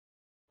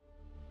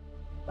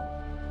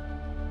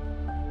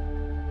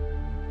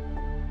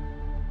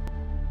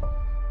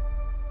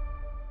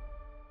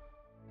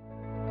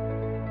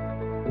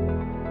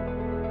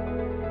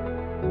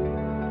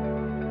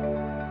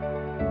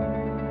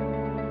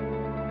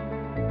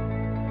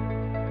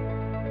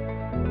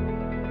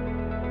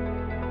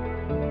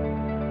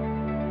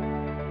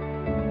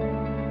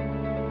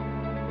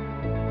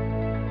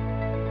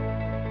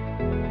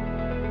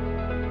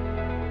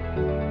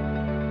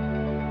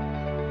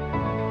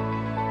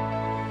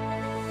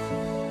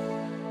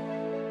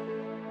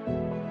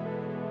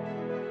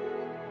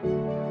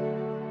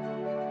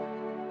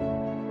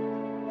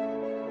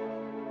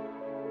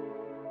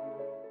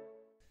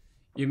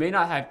You may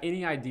not have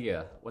any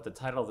idea what the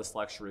title of this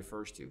lecture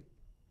refers to,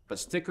 but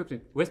stick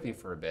with me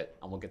for a bit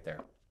and we'll get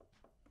there.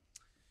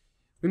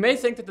 We may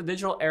think that the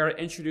digital era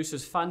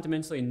introduces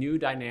fundamentally new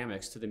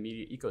dynamics to the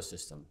media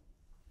ecosystem.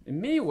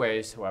 In many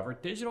ways, however,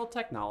 digital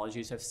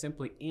technologies have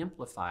simply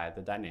amplified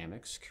the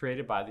dynamics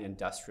created by the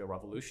Industrial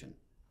Revolution.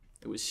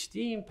 It was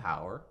steam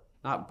power,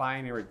 not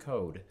binary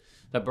code,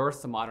 that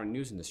birthed the modern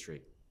news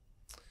industry.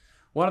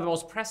 One of the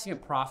most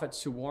prescient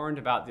prophets who warned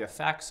about the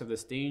effects of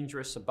this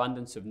dangerous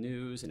abundance of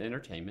news and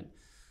entertainment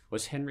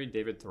was Henry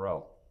David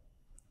Thoreau.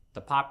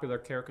 The popular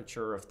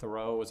caricature of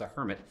Thoreau as a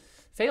hermit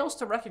fails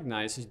to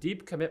recognize his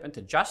deep commitment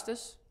to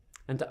justice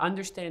and to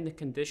understand the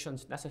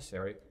conditions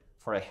necessary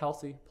for a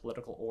healthy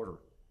political order.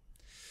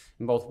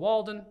 In both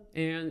Walden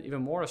and,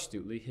 even more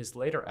astutely, his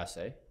later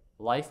essay,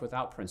 Life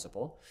Without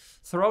Principle,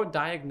 Thoreau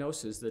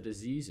diagnoses the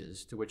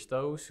diseases to which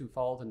those who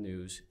follow the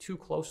news too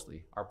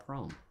closely are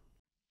prone.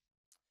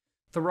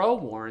 Thoreau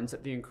warns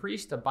that the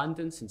increased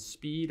abundance and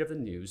speed of the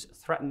news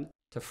threaten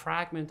to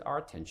fragment our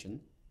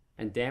attention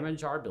and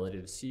damage our ability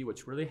to see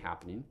what's really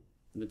happening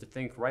and then to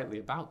think rightly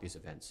about these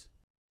events.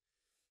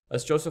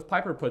 As Joseph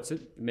Piper puts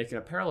it, making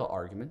a parallel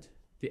argument,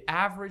 the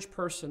average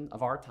person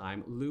of our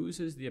time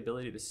loses the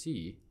ability to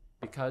see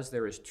because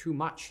there is too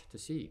much to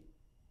see.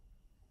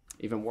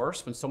 Even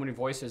worse, when so many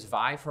voices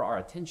vie for our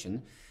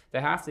attention,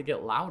 they have to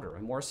get louder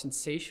and more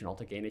sensational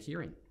to gain a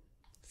hearing.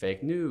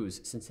 Fake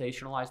news,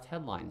 sensationalized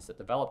headlines that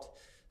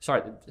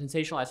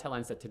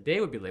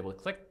today would be labeled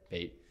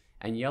clickbait,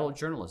 and yellow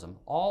journalism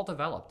all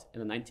developed in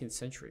the 19th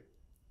century.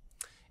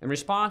 In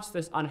response to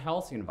this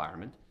unhealthy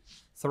environment,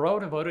 Thoreau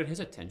devoted his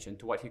attention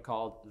to what he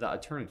called the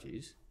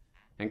eternities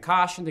and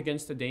cautioned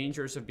against the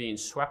dangers of being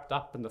swept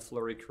up in the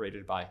flurry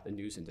created by the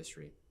news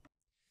industry.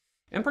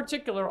 In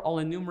particular, I'll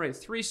enumerate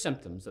 3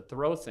 symptoms that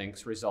Thoreau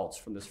thinks results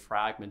from this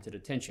fragmented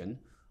attention,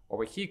 or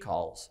what he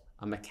calls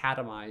a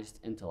macadamized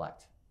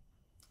intellect.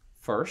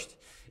 First,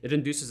 it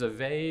induces a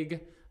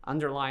vague,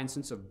 underlying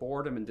sense of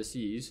boredom and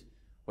disease,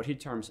 what he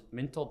terms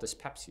mental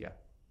dyspepsia.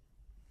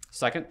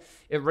 Second,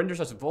 it renders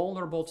us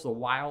vulnerable to the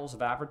wiles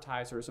of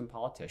advertisers and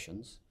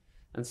politicians.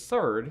 And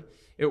third,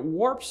 it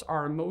warps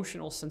our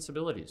emotional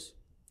sensibilities,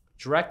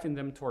 directing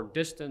them toward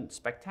distant,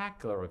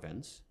 spectacular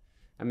events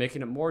and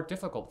making it more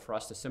difficult for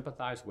us to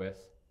sympathize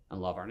with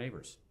and love our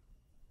neighbors.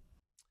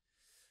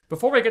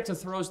 Before we get to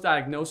Thoreau's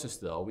diagnosis,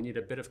 though, we need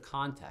a bit of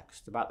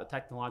context about the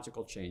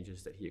technological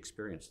changes that he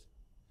experienced.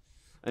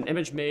 An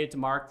image made to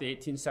mark the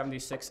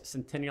 1876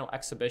 Centennial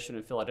Exhibition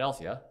in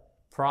Philadelphia,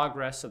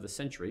 Progress of the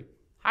Century,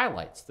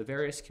 highlights the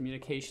various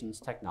communications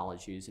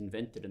technologies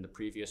invented in the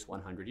previous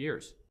 100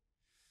 years.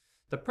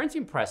 The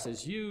printing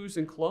presses used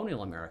in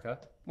colonial America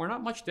were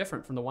not much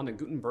different from the one that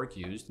Gutenberg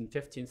used in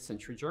 15th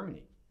century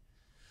Germany.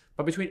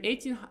 But between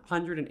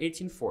 1800 and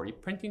 1840,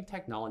 printing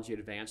technology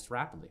advanced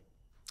rapidly.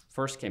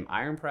 First came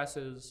iron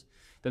presses,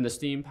 then the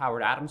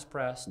steam-powered Adams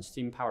press and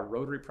steam-powered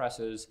rotary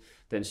presses,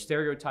 then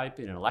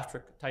stereotyping and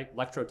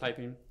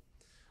electrotyping.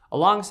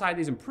 Alongside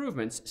these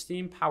improvements,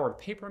 steam-powered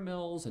paper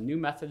mills and new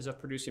methods of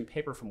producing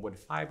paper from wood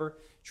fiber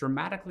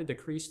dramatically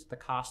decreased the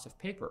cost of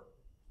paper.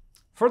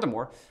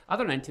 Furthermore,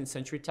 other 19th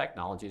century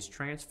technologies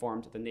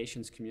transformed the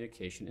nation's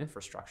communication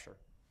infrastructure.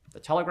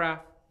 The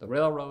telegraph, the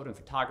railroad, and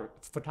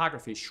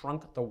photography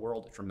shrunk the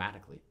world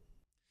dramatically.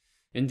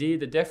 Indeed,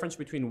 the difference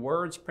between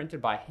words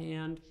printed by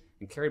hand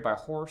and carried by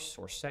horse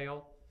or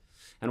sail,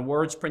 and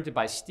words printed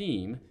by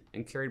steam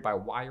and carried by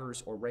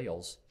wires or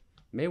rails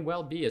may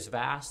well be as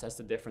vast as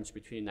the difference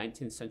between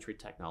 19th century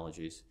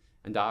technologies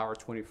and our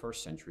 21st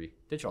century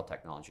digital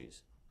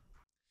technologies.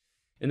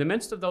 In the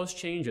midst of those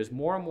changes,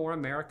 more and more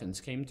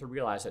Americans came to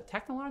realize that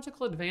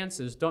technological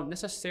advances don't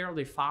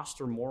necessarily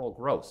foster moral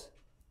growth.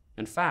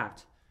 In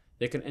fact,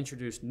 they can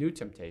introduce new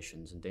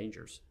temptations and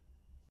dangers.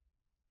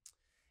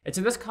 It's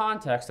in this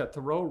context that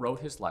Thoreau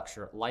wrote his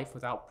lecture, Life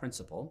Without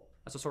Principle,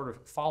 as a sort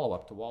of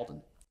follow-up to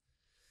Walden.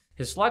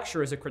 His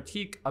lecture is a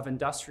critique of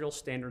industrial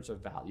standards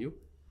of value,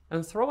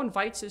 and Thoreau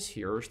invites his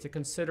hearers to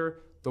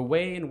consider the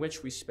way in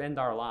which we spend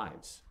our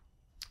lives,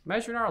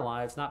 measuring our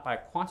lives not by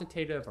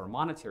quantitative or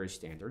monetary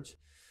standards,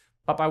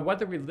 but by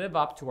whether we live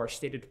up to our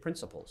stated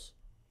principles.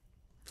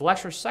 The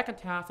lecture's second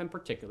half in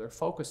particular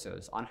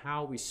focuses on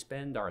how we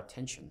spend our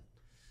attention,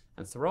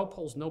 and Thoreau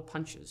pulls no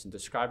punches in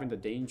describing the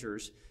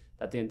dangers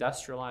that the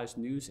industrialized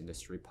news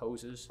industry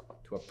poses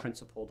to a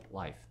principled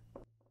life.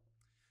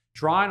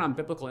 Drawing on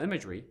biblical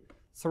imagery,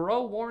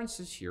 Thoreau warns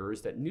his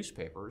hearers that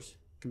newspapers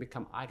can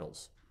become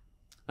idols.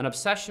 An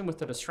obsession with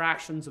the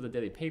distractions of the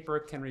daily paper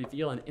can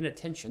reveal an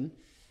inattention,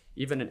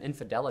 even an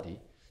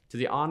infidelity, to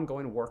the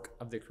ongoing work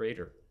of the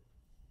Creator.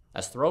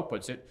 As Thoreau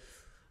puts it,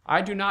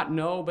 "I do not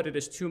know, but it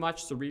is too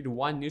much to read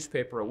one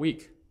newspaper a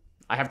week.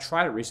 I have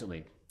tried it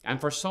recently, and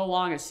for so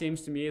long it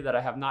seems to me that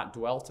I have not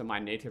dwelt in my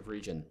native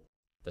region.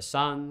 The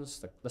sun,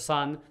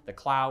 the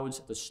clouds,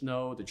 the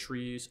snow, the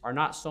trees are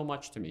not so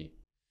much to me.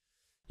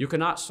 You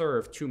cannot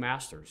serve 2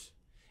 masters.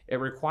 It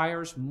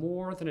requires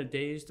more than a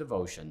day's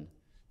devotion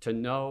to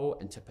know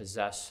and to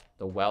possess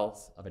the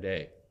wealth of a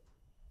day."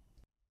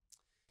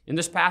 In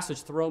this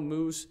passage, Thoreau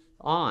moves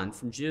on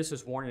from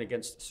Jesus' warning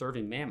against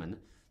serving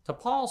mammon to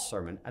Paul's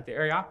sermon at the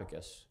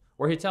Areopagus,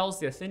 where he tells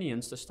the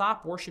Athenians to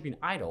stop worshiping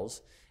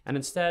idols and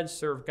instead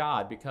serve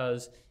God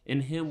because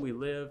in him we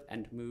live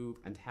and move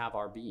and have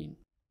our being.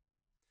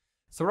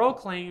 Thoreau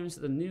claims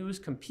that the news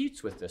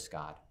competes with this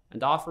God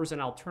and offers an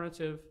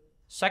alternative,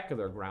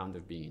 secular ground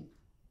of being.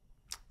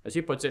 As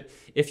he puts it,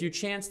 if you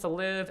chance to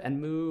live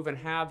and move and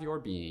have your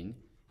being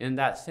in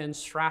that thin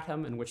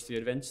stratum in which the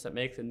events that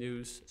make the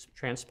news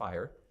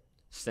transpire,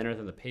 thinner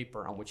than the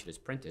paper on which it is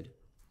printed,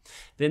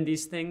 then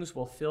these things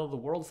will fill the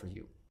world for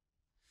you.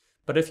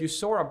 But if you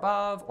soar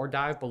above or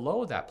dive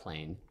below that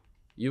plane,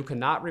 you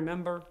cannot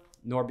remember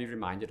nor be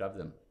reminded of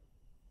them.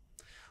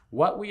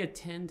 What we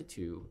attend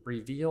to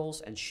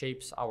reveals and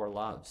shapes our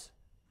loves.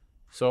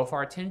 So if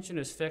our attention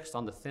is fixed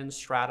on the thin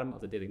stratum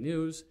of the daily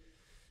news,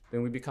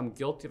 then we become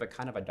guilty of a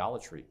kind of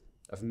idolatry,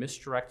 of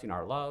misdirecting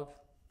our love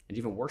and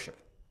even worship.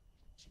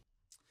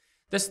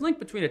 This link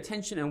between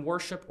attention and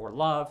worship or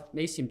love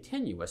may seem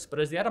tenuous, but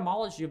as the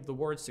etymology of the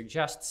word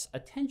suggests,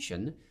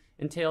 attention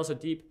entails a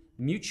deep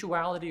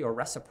mutuality or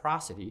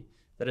reciprocity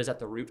that is at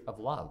the root of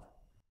love.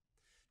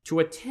 To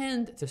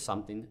attend to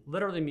something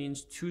literally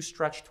means to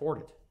stretch toward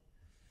it.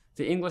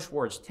 The English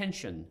words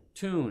tension,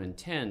 tune, and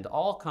tend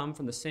all come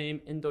from the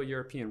same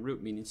Indo-European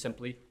root meaning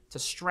simply to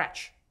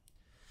stretch.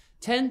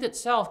 Tend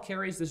itself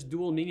carries this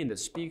dual meaning that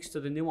speaks to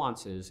the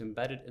nuances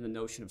embedded in the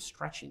notion of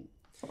stretching.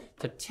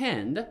 To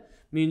tend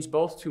means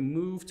both to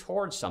move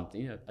towards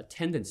something, a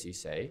tendency,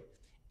 say,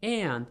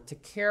 and to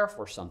care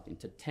for something,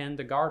 to tend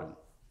a garden.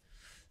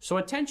 So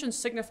attention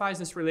signifies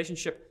this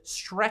relationship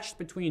stretched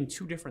between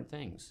two different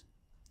things.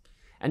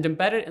 And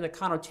embedded in the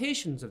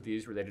connotations of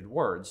these related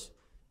words,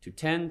 to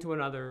tend to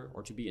another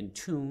or to be in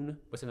tune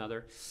with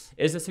another,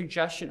 is a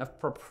suggestion of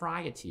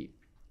propriety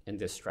in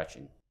this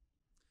stretching.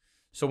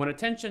 So when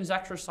attention is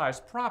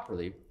exercised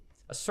properly,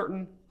 a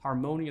certain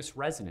harmonious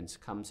resonance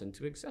comes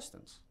into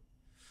existence.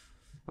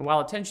 And while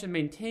attention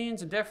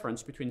maintains a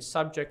difference between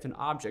subject and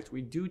object,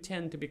 we do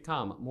tend to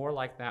become more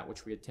like that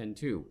which we attend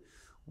to.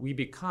 We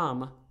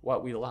become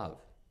what we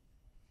love.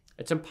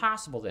 It's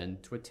impossible then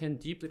to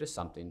attend deeply to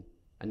something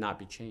and not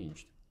be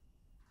changed.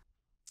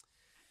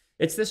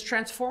 It's this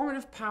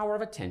transformative power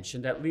of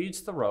attention that leads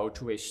Thoreau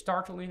to a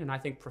startling and I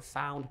think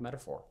profound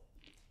metaphor.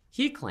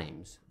 He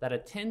claims that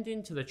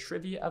attending to the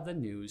trivia of the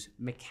news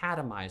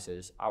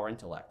macadamizes our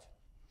intellect.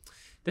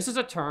 This is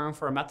a term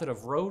for a method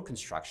of road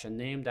construction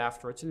named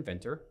after its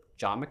inventor,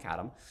 John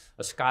Macadam,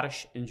 a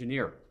Scottish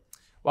engineer.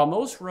 While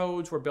most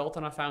roads were built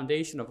on a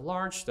foundation of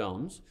large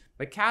stones,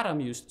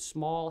 Macadam used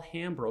small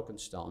hand-broken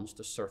stones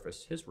to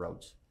surface his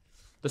roads.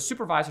 The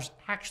supervisors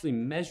actually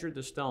measured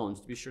the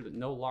stones to be sure that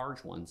no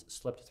large ones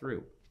slipped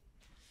through.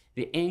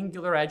 The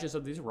angular edges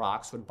of these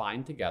rocks would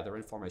bind together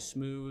and form a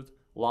smooth,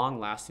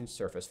 long-lasting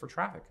surface for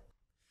traffic.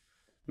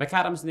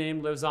 Macadam's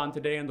name lives on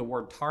today in the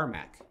word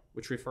tarmac,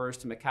 which refers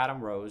to macadam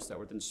roads that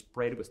were then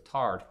sprayed with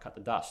tar to cut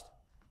the dust.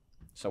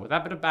 So with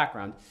that bit of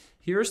background,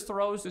 here's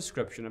Thoreau's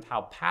description of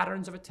how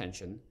patterns of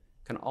attention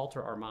can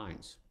alter our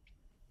minds.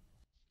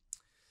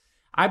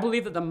 I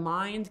believe that the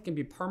mind can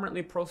be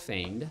permanently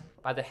profaned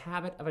by the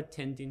habit of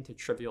attending to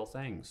trivial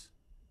things,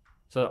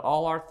 so that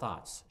all our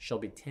thoughts shall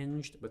be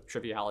tinged with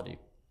triviality.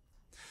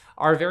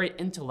 Our very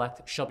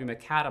intellect shall be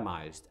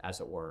macadamized, as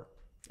it were,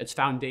 its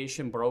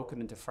foundation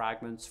broken into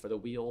fragments for the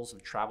wheels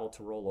of travel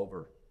to roll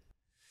over.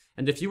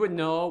 And if you would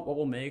know what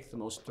will make the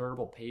most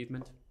durable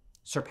pavement,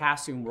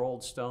 surpassing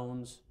rolled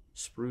stones,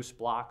 spruce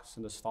blocks,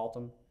 and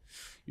asphaltum,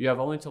 you have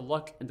only to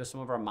look into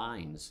some of our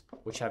minds,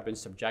 which have been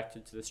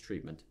subjected to this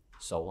treatment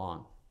so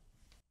long.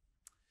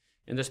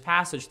 In this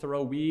passage,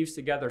 Thoreau weaves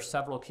together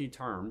several key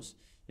terms.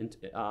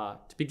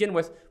 To begin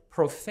with,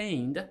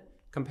 profaned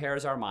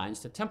compares our minds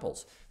to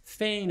temples.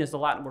 Fane is the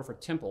Latin word for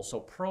temple,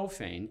 so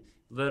profane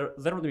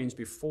literally means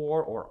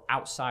before or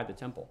outside the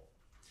temple.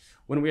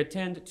 When we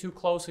attend too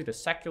closely to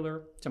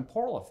secular,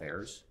 temporal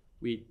affairs,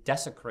 we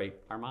desecrate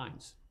our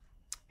minds.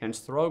 Hence,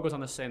 Thoreau goes on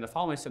to say in the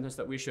following sentence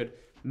that we should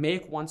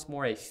make once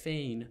more a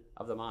fane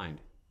of the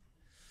mind.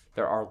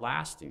 There are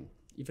lasting,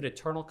 even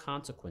eternal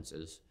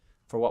consequences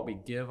for what we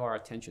give our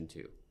attention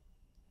to.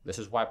 This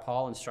is why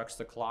Paul instructs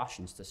the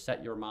Colossians to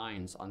set your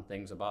minds on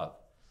things above,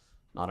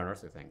 not on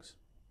earthly things.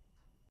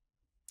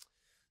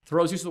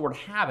 Thoreau's use of the word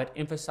habit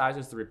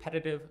emphasizes the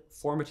repetitive,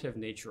 formative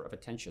nature of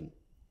attention.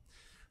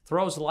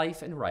 Thoreau's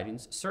life and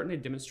writings certainly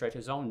demonstrate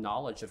his own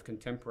knowledge of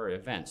contemporary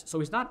events, so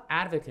he's not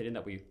advocating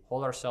that we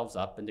hold ourselves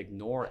up and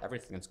ignore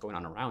everything that's going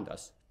on around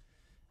us.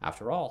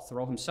 After all,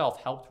 Thoreau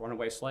himself helped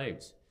runaway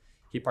slaves.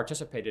 He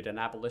participated in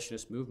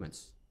abolitionist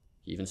movements.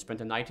 He even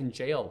spent a night in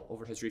jail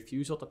over his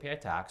refusal to pay a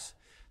tax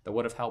that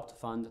would have helped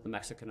fund the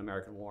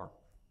Mexican-American War.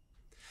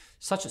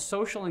 Such a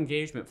social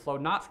engagement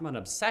flowed not from an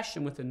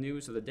obsession with the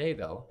news of the day,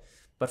 though,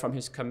 but from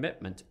his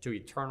commitment to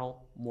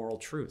eternal moral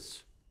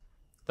truths.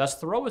 Thus,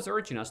 Thoreau is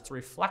urging us to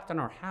reflect on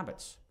our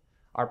habits,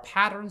 our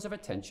patterns of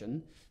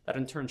attention that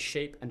in turn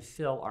shape and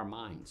fill our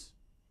minds.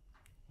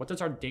 What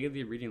does our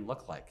daily reading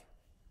look like?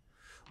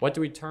 What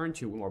do we turn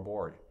to when we're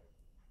bored?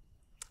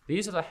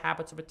 These are the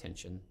habits of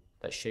attention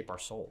that shape our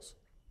souls.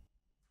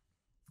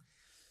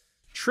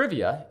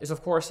 Trivia is,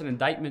 of course, an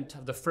indictment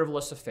of the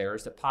frivolous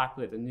affairs that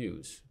populate the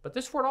news. But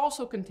this word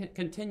also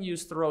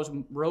continues Thoreau's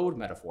road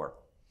metaphor.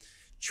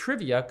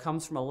 Trivia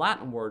comes from a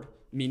Latin word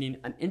meaning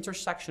an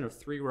intersection of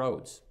three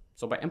roads.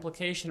 So by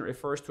implication, it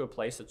refers to a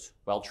place that's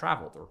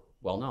well-traveled or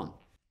well-known.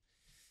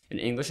 In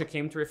English, it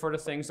came to refer to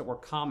things that were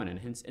common and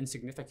hence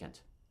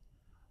insignificant.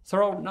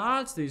 Thoreau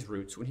nods these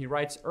roots when he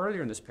writes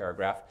earlier in this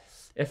paragraph,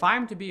 "If I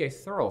am to be a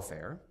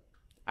thoroughfare,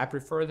 I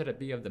prefer that it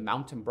be of the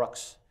mountain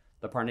brooks,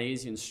 the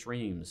Parnassian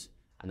streams,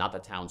 and not the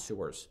town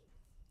sewers."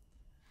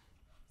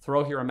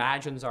 Thoreau here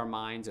imagines our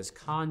minds as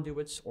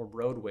conduits or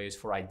roadways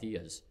for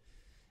ideas,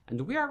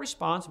 and we are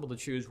responsible to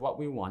choose what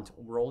we want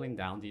rolling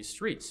down these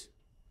streets.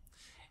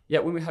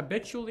 Yet when we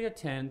habitually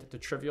attend to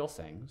trivial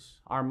things,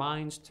 our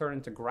minds turn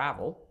into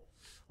gravel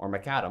or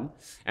macadam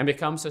and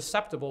become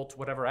susceptible to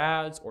whatever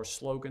ads or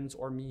slogans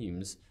or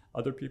memes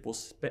other people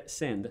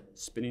send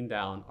spinning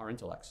down our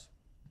intellects.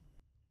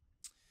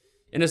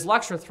 In his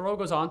lecture, Thoreau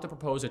goes on to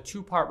propose a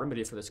two-part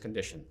remedy for this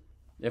condition.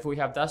 If we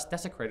have thus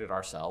desecrated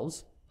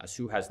ourselves, as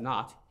who has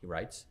not, he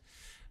writes,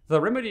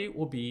 the remedy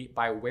will be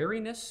by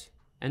wariness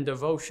and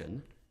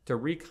devotion to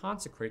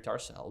reconsecrate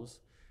ourselves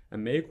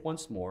and make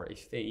once more a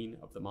thane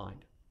of the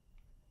mind.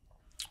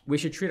 We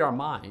should treat our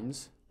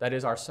minds, that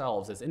is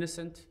ourselves, as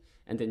innocent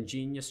and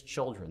ingenious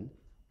children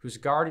whose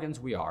guardians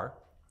we are,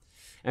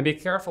 and be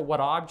careful what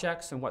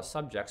objects and what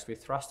subjects we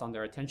thrust on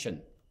their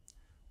attention.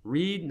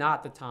 Read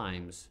not the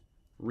times,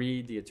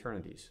 read the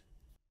eternities.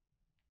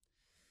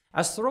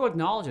 As Thoreau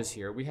acknowledges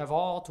here, we have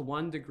all to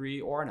one degree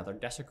or another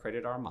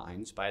desecrated our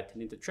minds by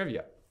attending to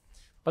trivia.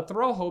 But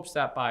Thoreau hopes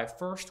that by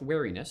first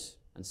wariness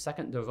and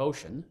second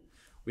devotion,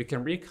 we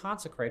can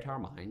reconsecrate our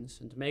minds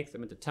and make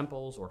them into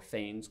temples or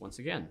fanes once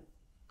again.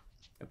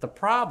 If the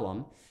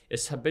problem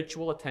is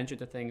habitual attention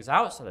to things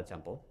outside the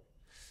temple,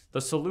 the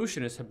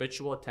solution is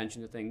habitual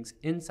attention to things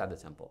inside the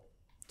temple.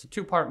 It's a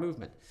two-part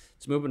movement.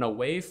 It's a movement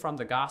away from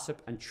the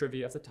gossip and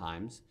trivia of the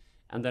times,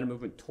 and then a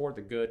movement toward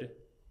the good,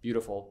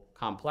 beautiful,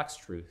 complex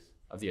truth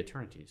of the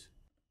eternities.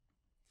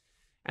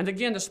 And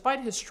again,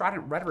 despite his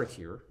strident rhetoric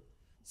here,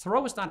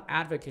 Thoreau is not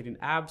advocating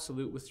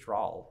absolute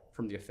withdrawal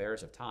from the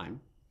affairs of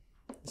time.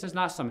 This is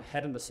not some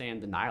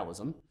head-in-the-sand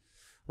denialism.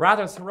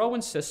 Rather, Thoreau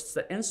insists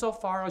that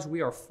insofar as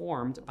we are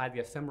formed by the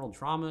ephemeral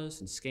dramas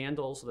and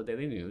scandals of the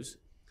daily news,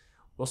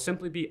 we'll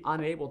simply be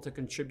unable to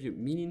contribute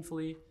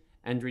meaningfully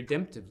and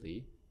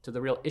redemptively to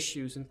the real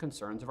issues and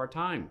concerns of our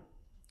time.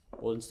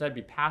 We'll instead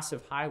be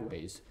passive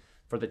highways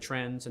for the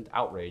trends and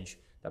outrage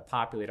that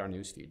populate our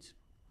news feeds.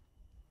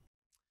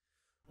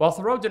 While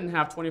Thoreau didn't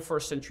have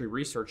 21st century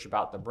research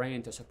about the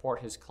brain to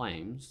support his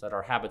claims that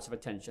our habits of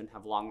attention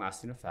have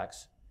long-lasting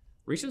effects,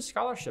 recent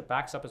scholarship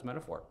backs up his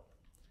metaphor.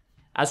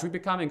 As we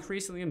become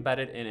increasingly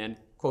embedded in an,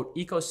 quote,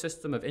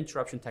 ecosystem of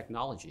interruption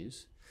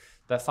technologies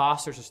that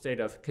fosters a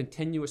state of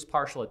continuous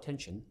partial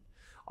attention,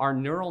 our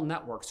neural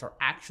networks are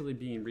actually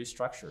being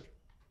restructured.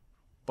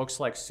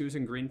 Books like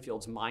Susan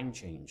Greenfield's Mind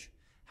Change,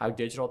 How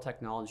Digital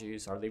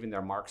Technologies Are Leaving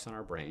Their Marks on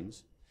Our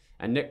Brains,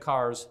 and Nick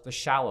Carr's The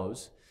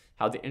Shallows,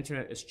 How the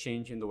Internet is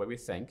Changing the Way We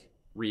Think,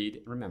 Read,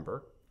 and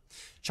Remember,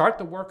 chart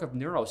the work of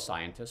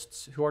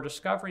neuroscientists who are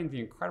discovering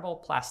the incredible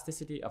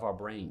plasticity of our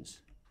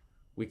brains.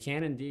 We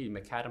can indeed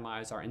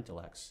macadamize our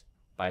intellects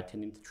by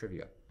attending to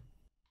trivia.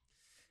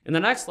 In the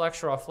next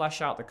lecture, I'll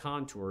flesh out the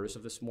contours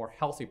of this more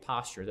healthy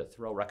posture that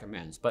Thoreau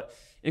recommends. But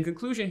in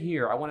conclusion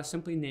here, I want to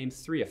simply name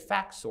three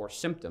effects or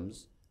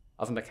symptoms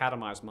of a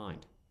macadamized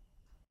mind.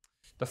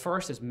 The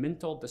first is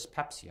mental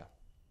dyspepsia.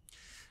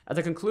 At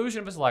the conclusion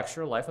of his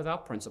lecture, Life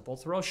Without Principle,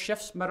 Thoreau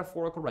shifts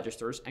metaphorical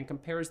registers and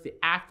compares the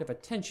act of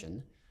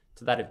attention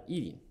to that of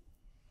eating.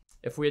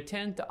 If we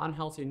attend to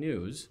unhealthy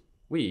news,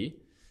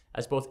 we,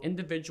 as both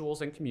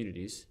individuals and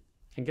communities,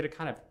 can get a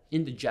kind of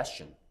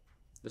indigestion.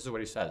 This is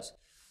what he says.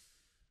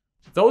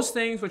 Those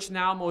things which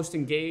now most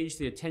engage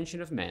the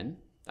attention of men,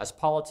 as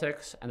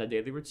politics and the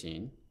daily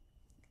routine,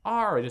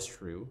 are, it is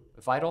true,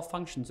 vital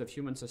functions of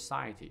human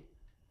society,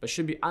 but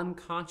should be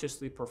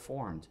unconsciously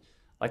performed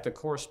like the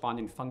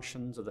corresponding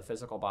functions of the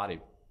physical body.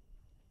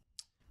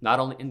 Not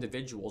only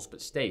individuals,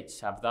 but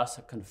states have thus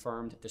a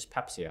confirmed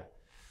dyspepsia,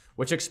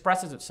 which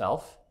expresses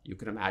itself, you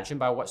can imagine,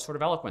 by what sort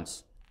of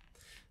eloquence?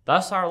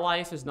 Thus, our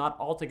life is not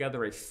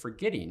altogether a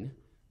forgetting,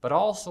 but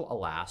also,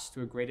 alas,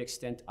 to a great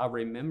extent, a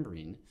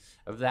remembering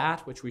of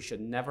that which we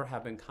should never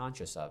have been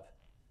conscious of,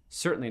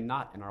 certainly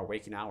not in our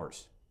waking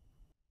hours.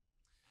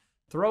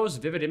 Thoreau's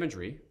vivid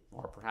imagery,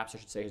 or perhaps I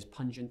should say his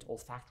pungent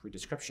olfactory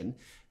description,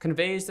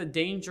 conveys the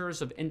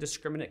dangers of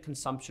indiscriminate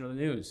consumption of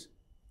the news.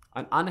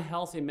 An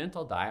unhealthy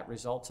mental diet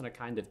results in a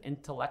kind of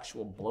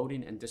intellectual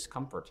bloating and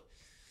discomfort.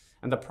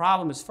 And the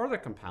problem is further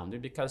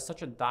compounded because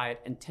such a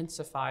diet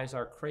intensifies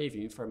our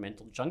craving for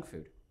mental junk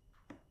food.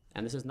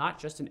 And this is not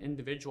just an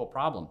individual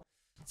problem.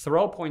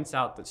 Thoreau points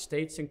out that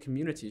states and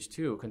communities,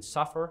 too, can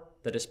suffer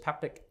the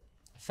dyspeptic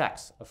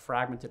effects of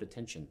fragmented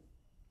attention.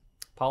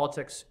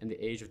 Politics in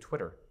the age of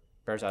Twitter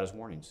bears out his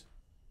warnings.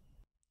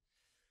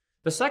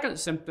 The second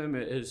symptom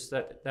is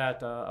that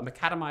a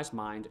macadamized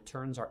mind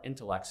turns our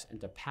intellects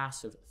into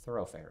passive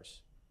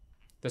thoroughfares.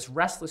 This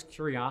restless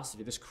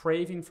curiosity, this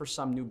craving for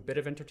some new bit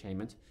of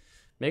entertainment,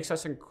 makes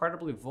us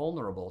incredibly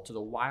vulnerable to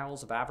the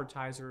wiles of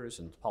advertisers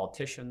and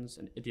politicians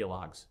and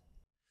ideologues.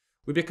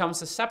 We become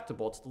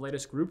susceptible to the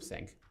latest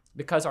groupthink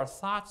because our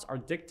thoughts are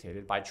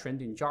dictated by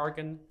trending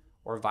jargon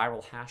or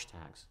viral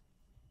hashtags.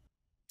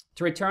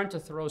 To return to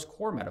Thoreau's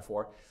core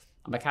metaphor,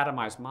 a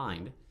macadamized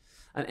mind,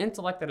 an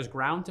intellect that is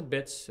ground to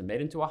bits and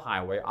made into a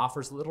highway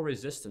offers little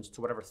resistance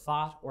to whatever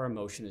thought or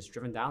emotion is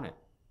driven down it.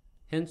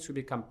 Hence, we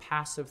become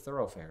passive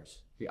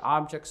thoroughfares, the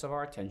objects of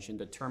our attention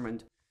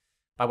determined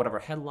by whatever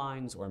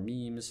headlines or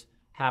memes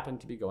happen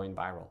to be going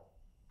viral.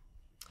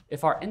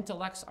 If our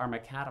intellects are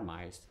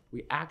macadamized,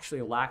 we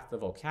actually lack the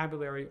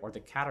vocabulary or the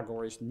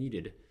categories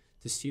needed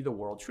to see the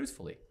world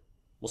truthfully.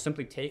 We'll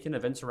simply take in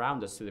events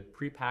around us through the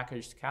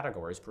prepackaged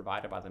categories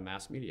provided by the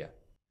mass media.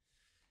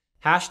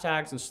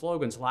 Hashtags and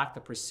slogans lack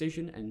the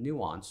precision and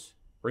nuance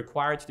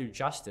required to do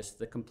justice to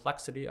the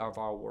complexity of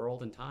our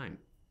world and time.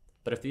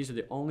 But if these are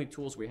the only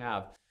tools we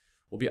have,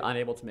 we'll be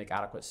unable to make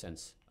adequate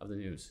sense of the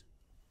news.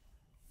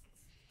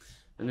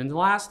 And then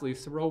lastly,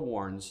 Thoreau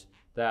warns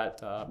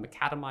that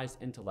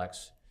macadamized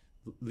intellects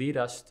lead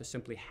us to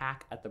simply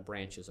hack at the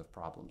branches of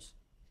problems.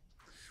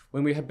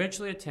 When we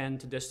habitually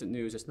attend to distant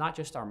news, it's not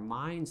just our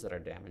minds that are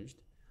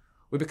damaged.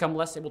 We become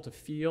less able to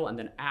feel and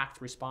then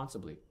act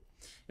responsibly.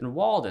 In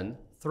Walden,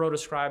 Thoreau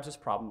describes this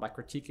problem by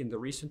critiquing the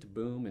recent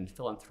boom in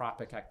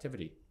philanthropic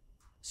activity.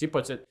 As he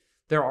puts it,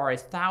 there are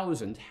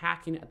 1,000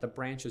 hacking at the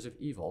branches of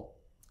evil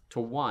to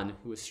one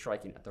who is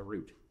striking at the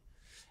root.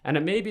 And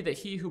it may be that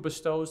he who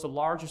bestows the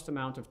largest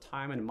amount of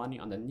time and money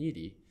on the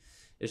needy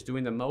is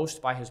doing the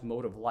most by his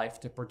mode of life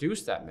to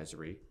produce that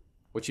misery,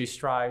 which he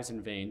strives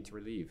in vain to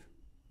relieve.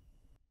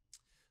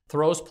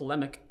 Thoreau's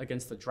polemic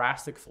against the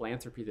drastic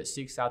philanthropy that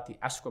seeks out the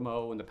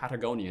Eskimo and the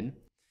Patagonian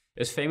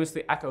is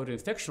famously echoed in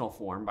fictional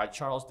form by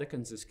Charles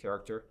Dickens's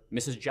character,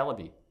 Mrs.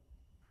 Jellyby.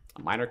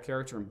 A minor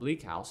character in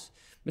Bleak House,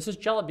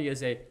 Mrs. Jellyby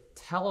is a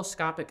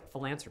telescopic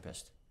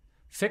philanthropist,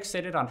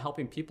 fixated on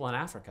helping people in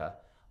Africa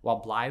while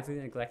blithely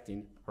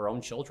neglecting her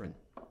own children.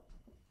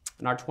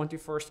 In our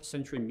 21st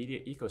century media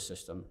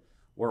ecosystem,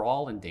 we're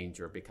all in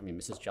danger of becoming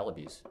Mrs.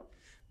 Jellybys.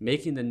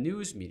 Making the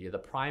news media the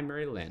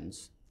primary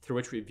lens through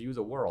which we view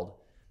the world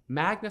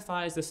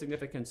magnifies the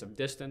significance of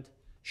distant,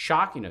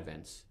 shocking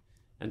events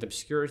and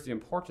obscures the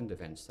important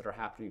events that are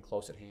happening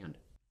close at hand.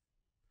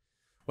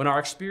 When our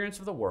experience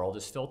of the world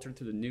is filtered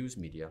through the news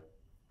media,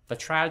 the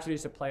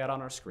tragedies that play out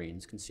on our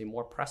screens can seem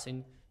more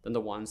pressing than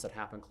the ones that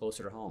happen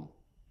closer to home.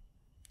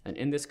 And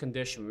in this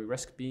condition, we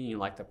risk being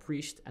like the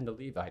priest and the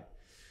Levite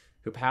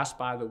who passed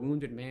by the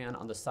wounded man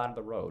on the side of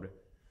the road,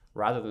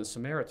 rather than the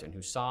Samaritan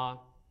who saw,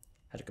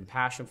 had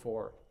compassion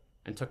for,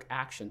 and took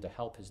action to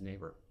help his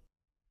neighbor.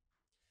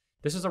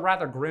 This is a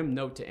rather grim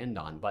note to end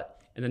on,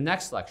 but in the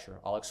next lecture,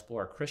 I'll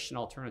explore a Christian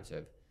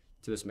alternative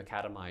to this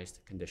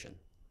macadamized condition.